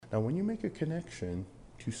Now, when you make a connection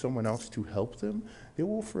to someone else to help them, they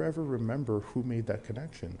will forever remember who made that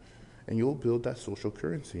connection, and you'll build that social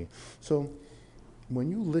currency. So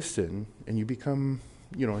when you listen and you become,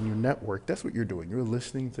 in your network, that's what you're doing. You're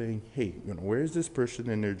listening, saying, hey, where is this person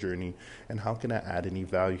in their journey, and how can I add any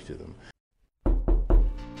value to them?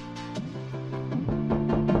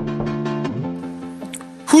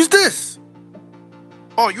 Who's this?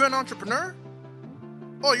 Oh, you're an entrepreneur?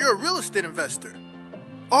 Oh, you're a real estate investor.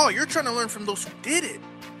 Oh, you're trying to learn from those who did it.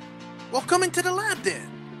 Well, come into the lab then.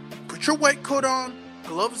 Put your white coat on,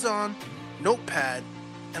 gloves on, notepad,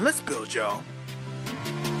 and let's build, y'all.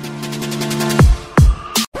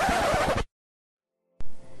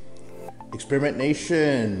 Experiment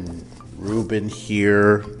Nation, Ruben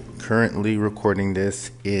here, currently recording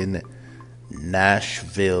this in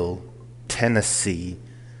Nashville, Tennessee,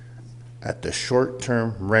 at the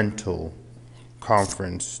short-term rental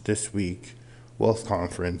conference this week, wealth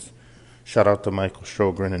conference. Shout out to Michael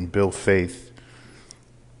Sjogren and Bill Faith,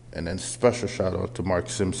 and then special shout out to Mark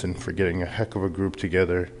Simpson for getting a heck of a group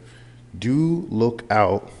together. Do look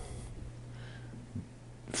out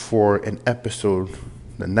for an episode,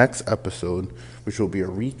 the next episode, which will be a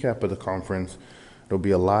recap of the conference. It'll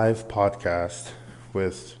be a live podcast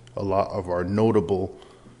with a lot of our notable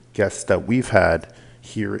guests that we've had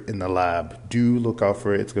here in the lab. Do look out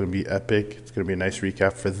for it. It's going to be epic. It's going to be a nice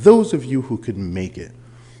recap for those of you who could make it.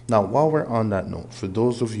 Now, while we're on that note, for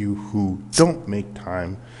those of you who don't make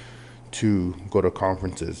time to go to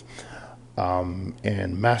conferences and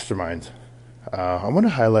masterminds, I want to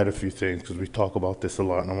highlight a few things because we talk about this a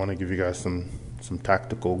lot, and I want to give you guys some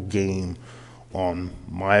tactical game on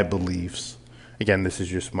my beliefs. Again, this is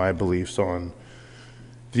just my beliefs on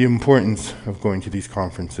the importance of going to these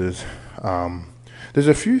conferences. There's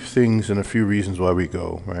a few things and a few reasons why we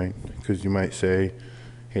go, right? Because you might say,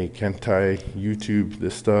 hey, can't I YouTube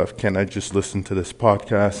this stuff? Can I just listen to this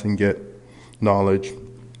podcast and get knowledge?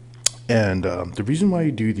 And the reason why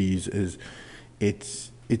you do these is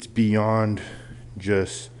it's beyond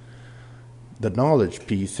just the knowledge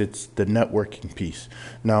piece, it's the networking piece.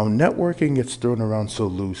 Now, networking gets thrown around so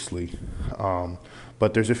loosely,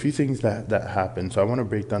 but there's a few things that happen. So I want to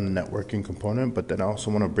break down the networking component, but then I also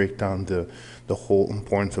want to break down the whole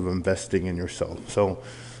importance of investing in yourself. So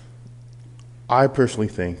I personally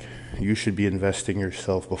think you should be investing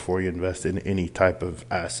yourself before you invest in any type of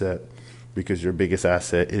asset, because your biggest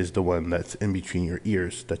asset is the one that's in between your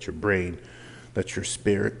ears. That's your brain, that's your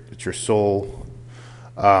spirit, that's your soul.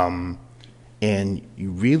 And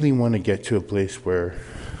you really want to get to a place where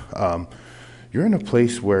you're in a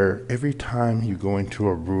place where every time you go into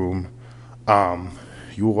a room,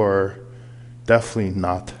 you are definitely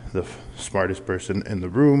not the smartest person in the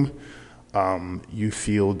room. You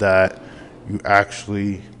feel that you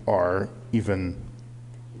actually are even,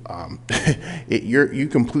 you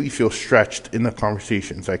completely feel stretched in the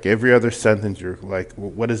conversations. Like every other sentence, you're like,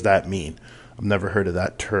 well, what does that mean? I've never heard of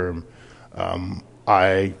that term.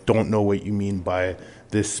 I don't know what you mean by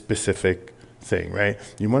this specific thing, right?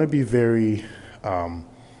 You want to be very, you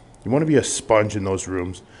want to be a sponge in those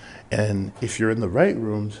rooms. And if you're in the right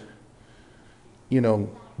rooms,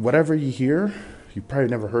 whatever you hear, you probably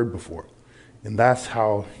never heard before. And that's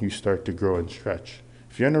how you start to grow and stretch.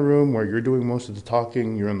 If you're in a room where you're doing most of the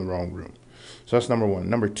talking, you're in the wrong room. So that's number one.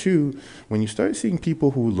 Number two, when you start seeing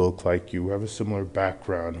people who look like you, have a similar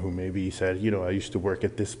background, who maybe said, I used to work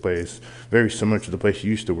at this place, very similar to the place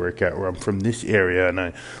you used to work at, or I'm from this area and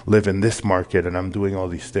I live in this market and I'm doing all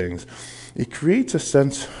these things, it creates a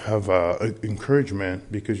sense of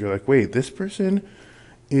encouragement, because you're like, wait, this person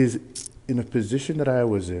is in a position that I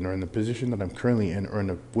was in, or in the position that I'm currently in,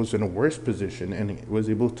 or was in a worse position and was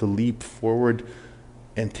able to leap forward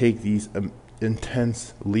and take these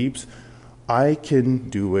intense leaps. I can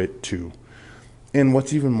do it too. And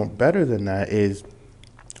what's even more better than that is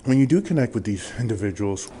when you do connect with these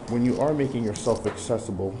individuals, when you are making yourself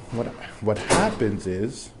accessible, what happens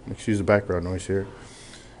is, excuse the background noise here,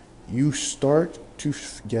 you start to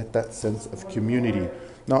get that sense of community.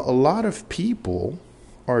 Now, a lot of people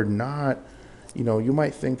are not, you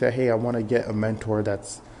might think that, hey, I want to get a mentor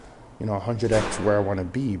that's 100x where I want to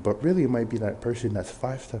be, but really it might be that person that's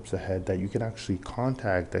 5 steps ahead that you can actually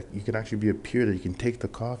contact, that you can actually be a peer, that you can take the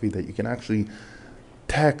coffee, that you can actually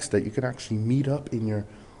text, that you can actually meet up in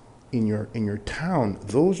your town.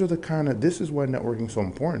 Those are this is why networking is so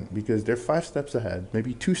important, because they're 5 steps ahead,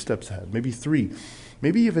 maybe 2 steps ahead, maybe 3,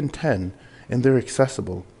 maybe even 10, and they're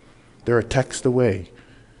accessible. They're a text away.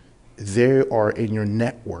 They are in your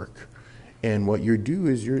network. And what you do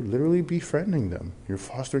is you're literally befriending them. You're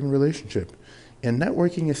fostering a relationship. And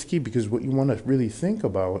networking is key, because what you want to really think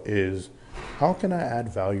about is how can I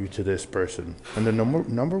add value to this person? And the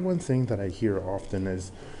number one thing that I hear often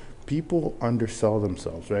is people undersell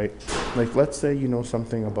themselves, right? Like, let's say you know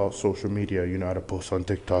something about social media, you know how to post on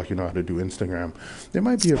TikTok, you know how to do Instagram. There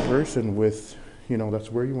might be a person with,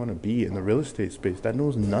 that's where you want to be in the real estate space that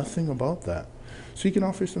knows nothing about that. So you can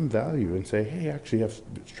offer some value and say, hey, actually, I've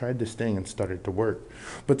tried this thing and started to work.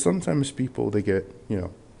 But sometimes people, they get,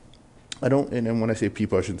 I don't, and when I say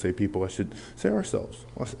people, I shouldn't say people, I should say ourselves.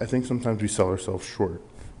 I think sometimes we sell ourselves short.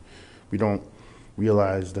 We don't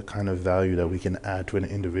realize the kind of value that we can add to an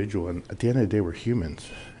individual. And at the end of the day, we're humans.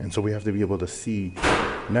 And so we have to be able to see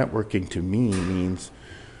networking to me means,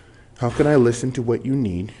 how can I listen to what you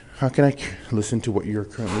need? How can I listen to what you're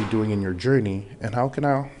currently doing in your journey? And how can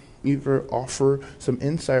I either offer some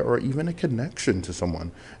insight or even a connection to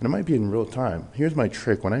someone? And it might be in real time. Here's my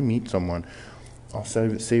trick. When I meet someone, I'll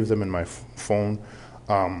save them in my phone.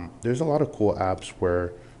 There's a lot of cool apps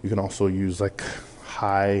where you can also use like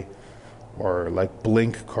Hi or like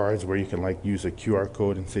Blink cards where you can like use a QR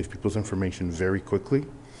code and save people's information very quickly.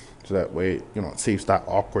 So that way, it saves that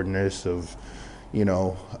awkwardness of,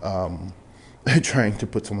 trying to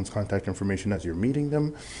put someone's contact information as you're meeting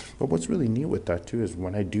them. But what's really neat with that too is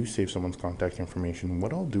when I do save someone's contact information,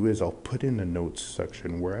 what I'll do is I'll put in the notes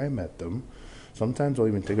section where I met them. Sometimes I'll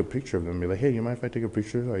even take a picture of them and be like, hey, you mind if I take a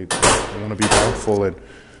picture? I want to be helpful and,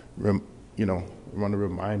 want to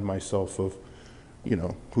remind myself of,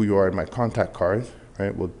 who you are in my contact cards,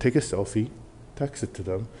 right? We'll take a selfie, text it to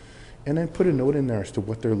them, and then put a note in there as to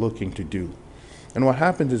what they're looking to do. And what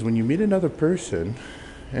happens is when you meet another person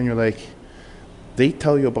and you're like, they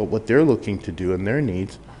tell you about what they're looking to do and their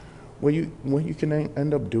needs, what you can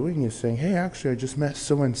end up doing is saying, hey, actually, I just met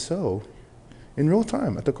so-and-so in real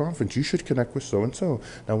time at the conference. You should connect with so-and-so.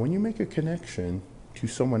 Now, when you make a connection to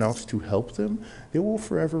someone else to help them, they will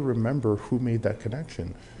forever remember who made that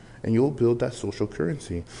connection, and you'll build that social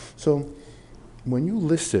currency. So when you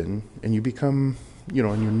listen and you become, in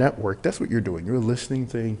your network, that's what you're doing. You're listening,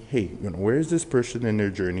 saying, hey, where is this person in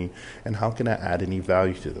their journey, and how can I add any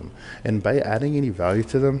value to them? And by adding any value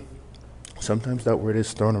to them, sometimes that word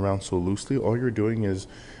is thrown around so loosely. All you're doing is,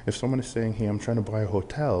 if someone is saying, hey, I'm trying to buy a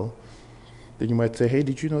hotel, then you might say, hey,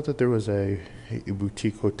 did you know that there was a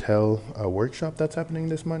boutique hotel workshop that's happening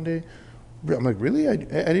this Monday? I'm like, really? I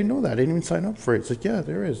didn't know that. I didn't even sign up for it. It's like, yeah,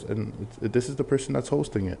 there is. And this is the person that's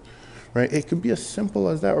hosting it, right? It could be as simple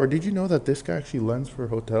as that. Or did you know that this guy actually lends for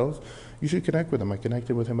hotels? You should connect with him. I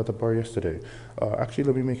connected with him at the bar yesterday. Actually,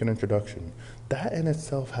 let me make an introduction. That in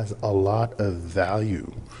itself has a lot of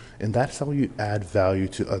value. And that's how you add value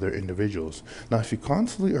to other individuals. Now, if you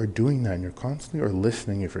constantly are doing that and you're constantly are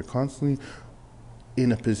listening, if you're constantly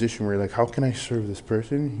in a position where you're like, how can I serve this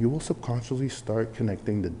person? You will subconsciously start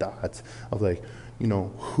connecting the dots of like,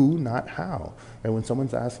 who, not how. And when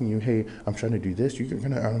someone's asking you, hey, I'm trying to do this, you're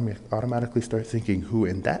going to automatically start thinking who,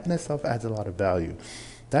 and that in itself adds a lot of value.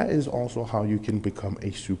 That is also how you can become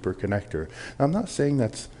a super connector. Now, I'm not saying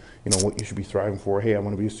that's, what you should be thriving for. Hey, I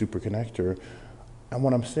want to be a super connector. And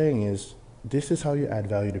what I'm saying is, this is how you add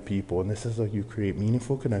value to people, and this is how you create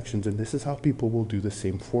meaningful connections, and this is how people will do the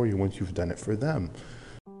same for you once you've done it for them.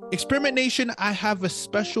 Experiment Nation, I have a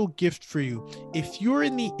special gift for you. If you're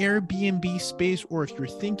in the Airbnb space, or if you're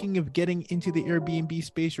thinking of getting into the Airbnb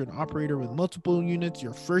space, you're an operator with multiple units,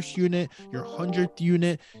 your first unit, your 100th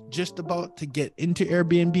unit, just about to get into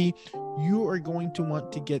Airbnb, you are going to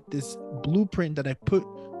want to get this blueprint that I put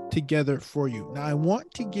together for you. Now, I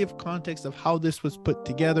want to give context of how this was put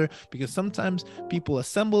together, because sometimes people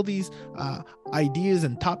assemble these ideas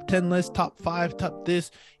and top 10 lists, top 5, top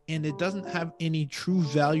this, and it doesn't have any true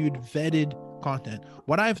valued, vetted content.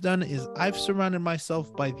 What I've done is I've surrounded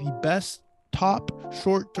myself by the best top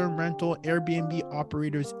short-term rental Airbnb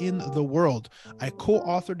operators in the world. I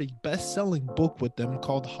co-authored a best-selling book with them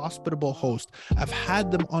called Hospitable Host. I've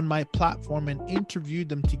had them on my platform and interviewed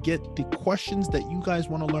them to get the questions that you guys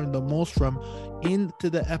want to learn the most from into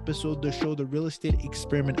the episode to show the real estate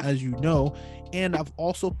experiment, as you know. And I've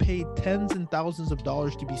also paid tens and thousands of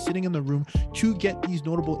dollars to be sitting in the room to get these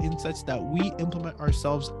notable insights that we implement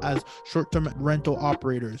ourselves as short-term rental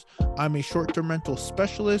operators. I'm a short-term rental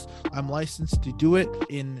specialist. I'm licensed to do it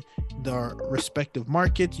in the respective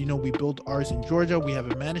markets. We build ours in Georgia. We have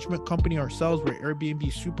a management company ourselves. We're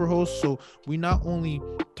Airbnb Superhost. So we not only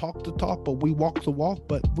talk the talk, but we walk the walk,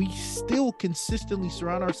 but we still consistently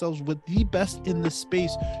surround ourselves with the best in this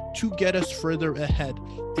space to get us further ahead.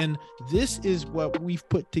 And this is what we've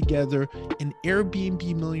put together, an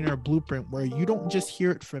Airbnb Millionaire Blueprint, where you don't just hear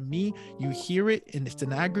it from me, you hear it, and it's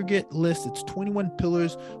an aggregate list. It's 21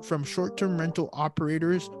 pillars from short-term rental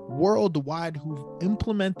operators worldwide who've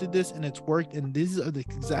implemented this, and it's worked. And these are the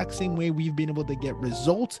exact same way we've been able to get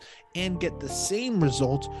results and get the same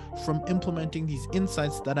results from implementing these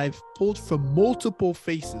insights that I've pulled from multiple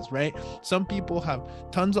faces, right? Some people have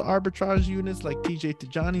tons of arbitrage units like TJ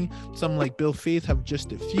Tijani. Some like Bill Faith have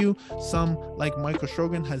just a few. Some like Michael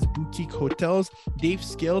Shogun has boutique hotels. They've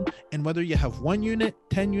scaled, and whether you have 1 unit,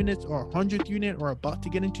 10 units, or 100 unit, or about to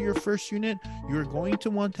get into your first unit, you're going to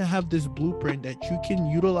want to have this blueprint that you can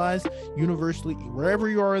utilize universally wherever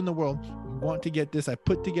you are in the world. Want to get this. I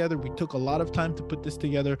put together, we took a lot of time to put this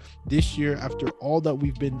together this year after all that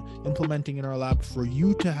we've been implementing in our lab, for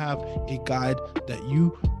you to have a guide that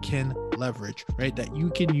you can leverage, right? That you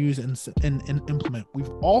can use and implement. We've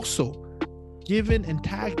also given and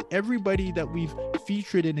tagged everybody that we've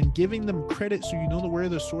featured in and giving them credit, so you know where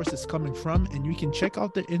the source is coming from, and you can check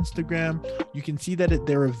out their Instagram. You can see that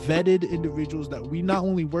they're vetted individuals that we not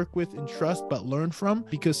only work with and trust but learn from,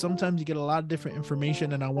 because sometimes you get a lot of different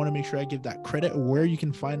information, and I want to make sure I give that credit where you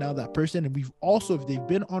can find out that person. And we've also, if they've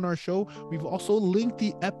been on our show, we've also linked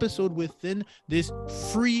the episode within this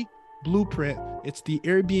free blueprint. It's the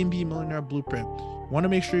Airbnb Millionaire Blueprint. Want to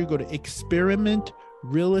make sure you go to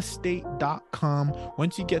experimentrealestate.com.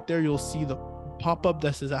 Once you get there, you'll see the pop-up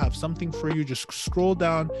that says I have something for you. Just scroll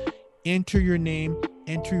down, enter your name,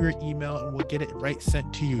 enter your email, and we'll get it right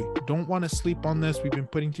sent to you. Don't want to sleep on this. We've been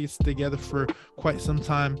putting this together for quite some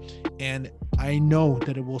time, and I know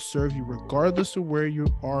that it will serve you regardless of where you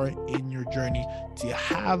are in your journey, to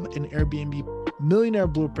have an Airbnb Millionaire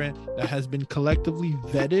Blueprint that has been collectively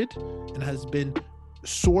vetted and has been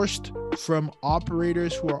sourced from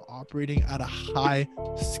operators who are operating at a high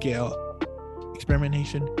scale. Experiment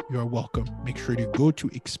Nation, you're welcome. Make sure to go to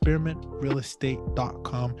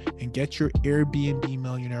experimentrealestate.com and get your Airbnb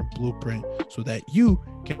Millionaire Blueprint, so that you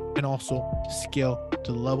can also scale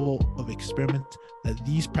to the level of experiments that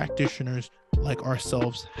these practitioners like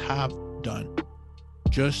ourselves have done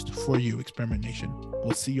just for you, Experiment Nation.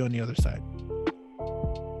 We'll see you on the other side.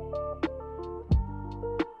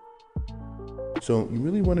 So you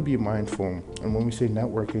really want to be mindful. And when we say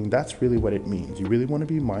networking, that's really what it means. You really want to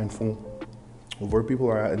be mindful of where people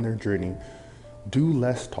are at in their journey. Do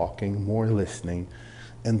less talking, more listening.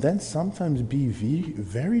 And then sometimes be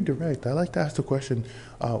very direct. I like to ask the question,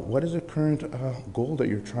 what is the current goal that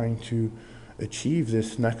you're trying to achieve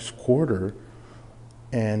this next quarter?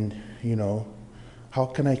 And, how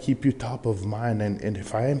can I keep you top of mind? And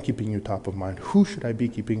if I am keeping you top of mind, who should I be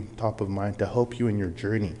keeping top of mind to help you in your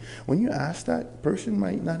journey? When you ask that, person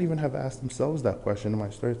might not even have asked themselves that question, and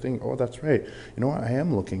might start thinking, oh, that's right. You know what? I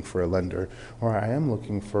am looking for a lender, or I am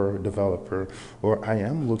looking for a developer, or I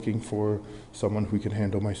am looking for someone who can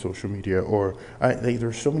handle my social media, or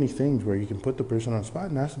there's so many things where you can put the person on the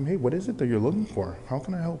spot and ask them, hey, what is it that you're looking for? How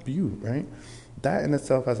can I help you, right? That in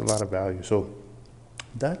itself has a lot of value. So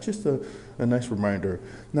that's just a nice reminder.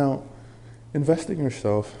 Now, investing in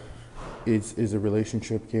yourself is a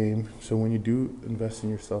relationship game. So when you do invest in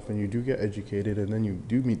yourself and you do get educated and then you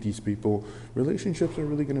do meet these people, relationships are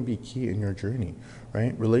really going to be key in your journey,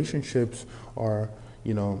 right? Relationships are,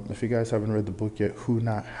 if you guys haven't read the book yet, Who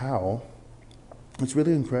Not How, it's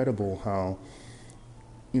really incredible how,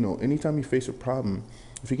 anytime you face a problem,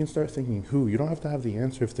 if you can start thinking who, you don't have to have the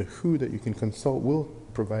answer. If the who that you can consult will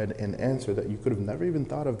provide an answer that you could have never even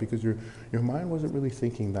thought of, because your mind wasn't really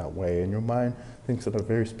thinking that way, and your mind thinks in a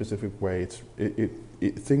very specific way.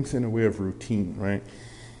 It thinks in a way of routine, right?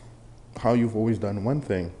 How you've always done one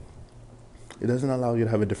thing. It doesn't allow you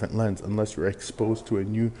to have a different lens unless you're exposed to a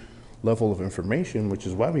new level of information, which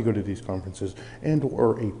is why we go to these conferences, and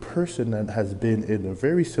or a person that has been in a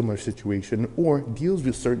very similar situation or deals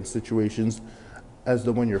with certain situations as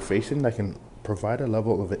the one you're facing, that can provide a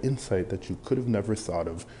level of insight that you could have never thought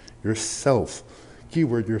of yourself.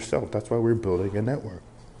 Keyword yourself. That's why we're building a network.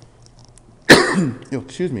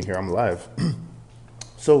 Excuse me here, I'm live.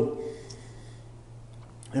 So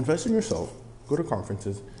invest in yourself, go to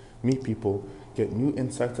conferences, meet people, get new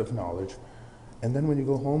insights of knowledge, and then when you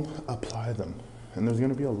go home, apply them. And there's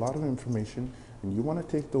going to be a lot of information, and you want to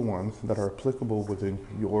take the ones that are applicable within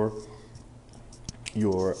your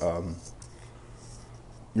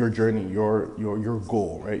journey, your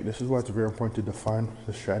goal, right? This is why it's very important to define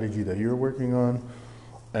the strategy that you're working on,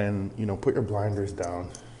 and put your blinders down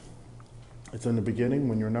It's in the beginning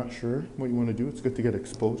when you're not sure what you want to do. It's good to get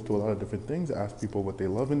exposed to a lot of different things. Ask people what they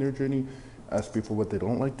love in their journey. Ask people what they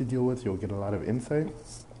don't like to deal with. You'll get a lot of insight.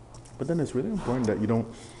 But then it's really important that you don't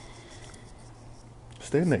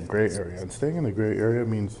stay in that gray area. And staying in the gray area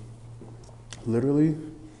means literally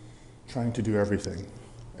trying to do everything.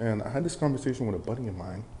 And I had this conversation with a buddy of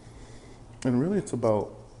mine. And really it's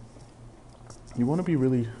about, you want to be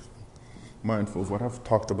really mindful of what I've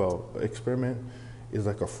talked about. Experiment is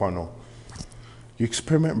like a funnel. You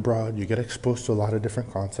experiment broad, you get exposed to a lot of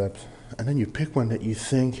different concepts, and then you pick one that you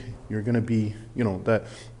think you're going to be, that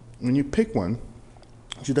when you pick one,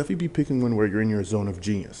 you should definitely be picking one where you're in your zone of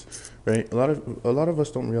genius, right? A lot of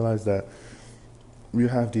us don't realize that we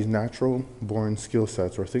have these natural born skill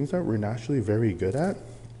sets or things that we're naturally very good at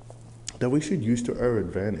that we should use to our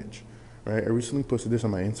advantage, right? I recently posted this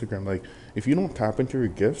on my Instagram. Like, if you don't tap into your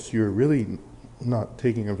gifts, you're really not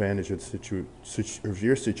taking advantage of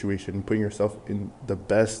your situation and putting yourself in the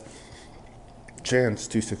best chance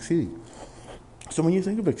to succeed. So when you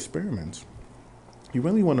think of experiments, you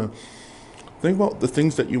really want to think about the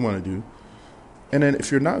things that you want to do. And then if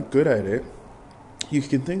you're not good at it, you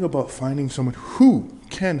can think about finding someone who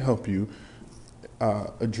can help you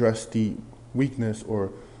address the weakness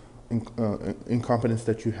or incompetence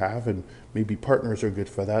that you have, and maybe partners are good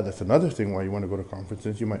for that. That's another thing why you want to go to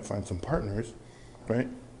conferences. You might find some partners, right,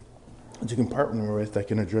 that you can partner with that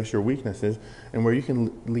can address your weaknesses and where you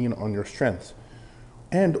can lean on your strengths.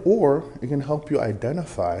 And or it can help you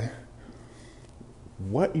identify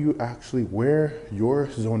where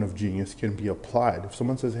your zone of genius can be applied. If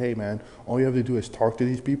someone says, hey man, all you have to do is talk to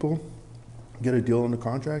these people, get a deal on the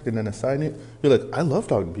contract, and then assign it, you're like, I love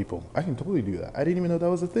talking to people. I can totally do that. I didn't even know that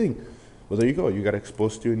was a thing. Well, there you go. You got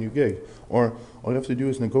exposed to a new gig. Or all you have to do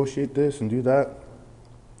is negotiate this and do that.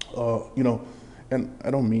 And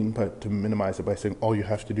I don't mean to minimize it by saying all you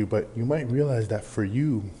have to do, but you might realize that for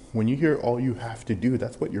you, when you hear all you have to do,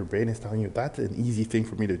 that's what your brain is telling you. That's an easy thing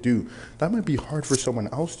for me to do. That might be hard for someone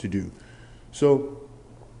else to do. So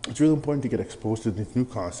it's really important to get exposed to these new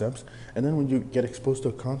concepts. And then when you get exposed to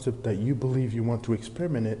a concept that you believe you want to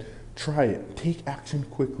experiment it, try it. Take action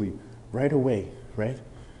quickly, right away, right?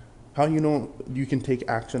 How you know you can take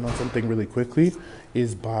action on something really quickly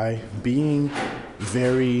is by being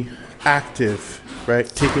very active, right?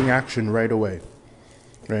 Taking action right away,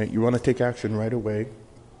 right? You want to take action right away,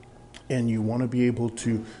 and you want to be able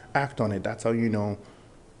to act on it. That's how you know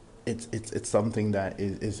it's something that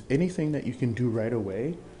is anything that you can do right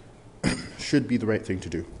away should be the right thing to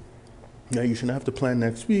do. Now, you shouldn't have to plan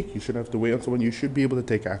next week. You shouldn't have to wait on someone. You should be able to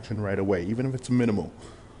take action right away, even if it's minimal.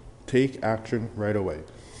 Take action right away.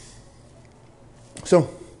 So,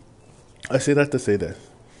 I say that to say this.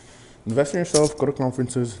 Invest in yourself, go to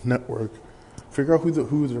conferences, network, figure out who the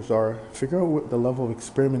hoosers are, figure out what the level of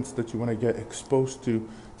experiments that you want to get exposed to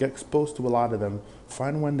a lot of them,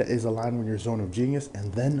 find one that is aligned with your zone of genius,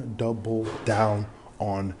 and then double down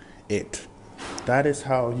on it. That is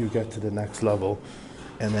how you get to the next level,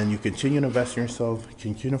 and then you continue to invest in yourself,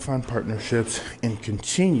 continue to find partnerships, and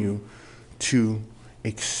continue to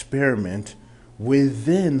experiment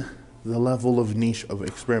within the level of niche of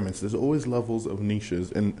experiments. There's always levels of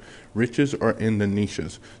niches, and riches are in the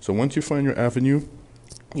niches. So once you find your avenue,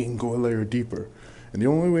 you can go a layer deeper. And the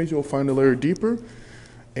only way you'll find a layer deeper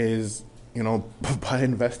is, by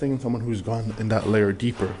investing in someone who's gone in that layer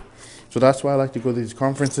deeper. So that's why I like to go to these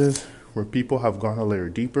conferences where people have gone a layer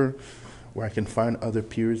deeper, where I can find other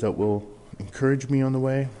peers that will encourage me on the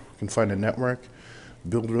way. I can find a network,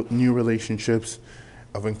 build new relationships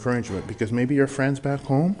of encouragement, because maybe your friends back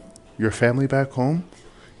home, your family back home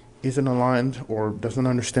isn't aligned or doesn't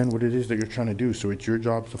understand what it is that you're trying to do. So it's your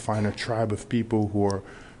job to find a tribe of people who are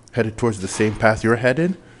headed towards the same path you're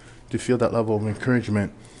headed, to feel that level of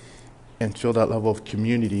encouragement and feel that level of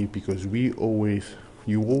community, because you always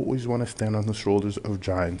want to stand on the shoulders of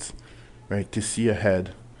giants, right? To see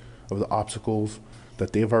ahead of the obstacles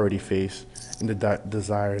that they've already faced and the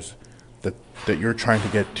desires that you're trying to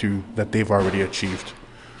get to that they've already achieved.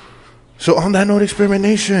 So on that note,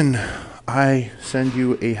 experimentation, I send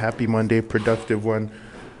you a happy Monday, productive one,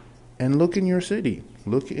 and look in your city,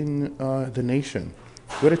 look in the nation.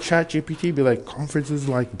 Go to ChatGPT, be like, conferences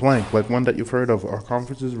like blank, like one that you've heard of, or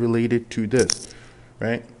conferences related to this,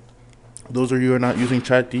 right? Those of you who are not using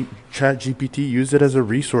ChatGPT, use it as a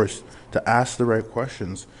resource to ask the right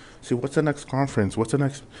questions. See, what's the next conference? What's the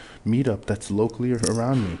next meetup that's locally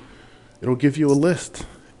around me? It'll give you a list,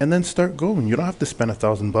 and then start going. You don't have to spend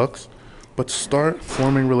 $1,000. But start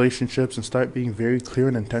forming relationships and start being very clear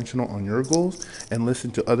and intentional on your goals and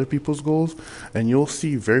listen to other people's goals. And you'll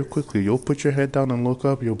see very quickly, you'll put your head down and look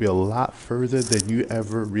up, you'll be a lot further than you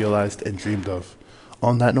ever realized and dreamed of.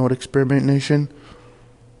 On that note, Experiment Nation,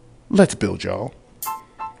 let's build, y'all.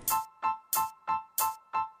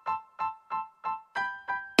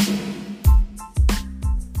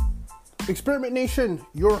 Experiment Nation,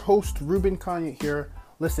 your host Ruben, Kanya here.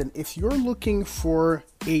 Listen, if you're looking for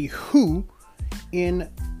a who in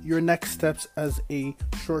your next steps as a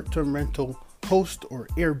short-term rental host or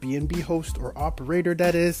Airbnb host or operator,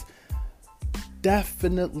 that is,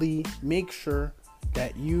 definitely make sure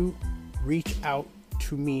that you reach out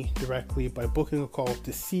to me directly by booking a call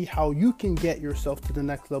to see how you can get yourself to the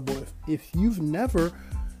next level. If you've never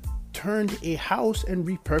turned a house and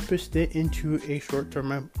repurposed it into a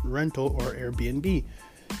short-term rental or Airbnb,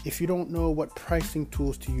 if you don't know what pricing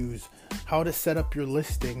tools to use, how to set up your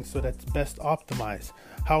listing so that's best optimized,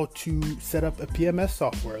 how to set up a PMS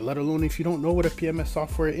software, let alone if you don't know what a PMS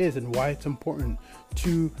software is and why it's important,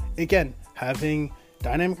 to, again, having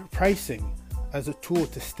dynamic pricing as a tool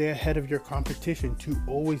to stay ahead of your competition, to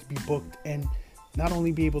always be booked and not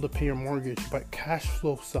only be able to pay your mortgage, but cash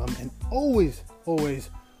flow some, and always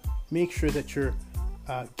make sure that you're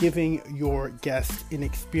giving your guests an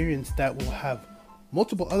experience that will have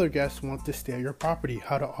multiple other guests want to stay at your property,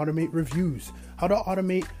 how to automate reviews, how to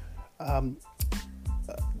automate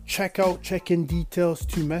check-in details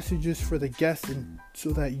to messages for the guests, and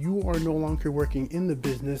so that you are no longer working in the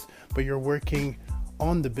business, but you're working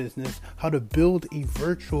on the business, how to build a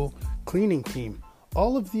virtual cleaning team.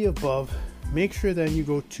 All of the above, make sure that you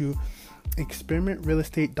go to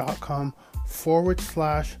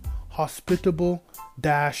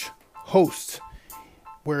experimentrealestate.com/hospitable-hosts,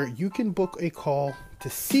 where you can book a call to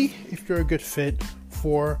see if you're a good fit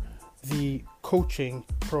for the coaching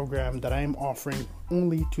program that I am offering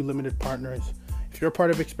only to limited partners. If you're a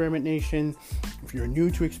part of Experiment Nation, if you're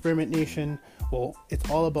new to Experiment Nation, well, it's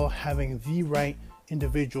all about having the right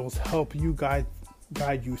individuals help you guide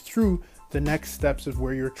you through the next steps of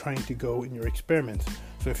where you're trying to go in your experiments.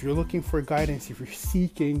 So if you're looking for guidance, if you're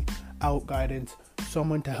seeking out guidance,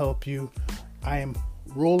 someone to help you, I am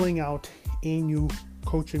rolling out a new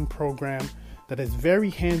coaching program that is very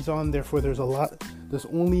hands-on. Therefore, there's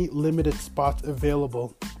only limited spots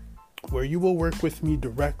available, where you will work with me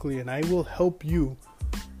directly and I will help you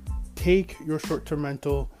take your short-term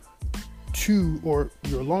rental or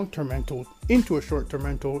your long-term rental into a short-term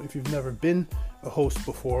rental if you've never been a host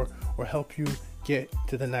before, or help you get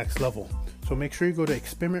to the next level. So make sure you go to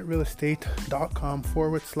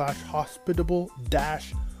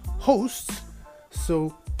experimentrealestate.com/hospitable-hosts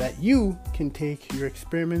so that you can take your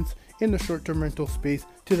experiments in the short-term rental space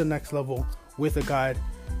to the next level with a guide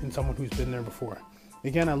and someone who's been there before.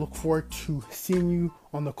 Again, I look forward to seeing you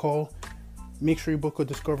on the call. Make sure you book a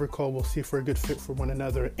discovery call. We'll see if we're a good fit for one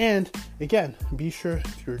another. And again, be sure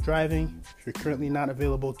if you're driving, if you're currently not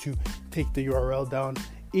available, to take the URL down.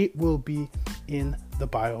 It will be in the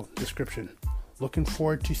bio description. Looking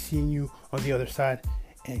forward to seeing you on the other side,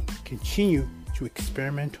 and continue to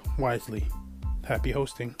experiment wisely. Happy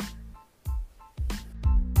hosting.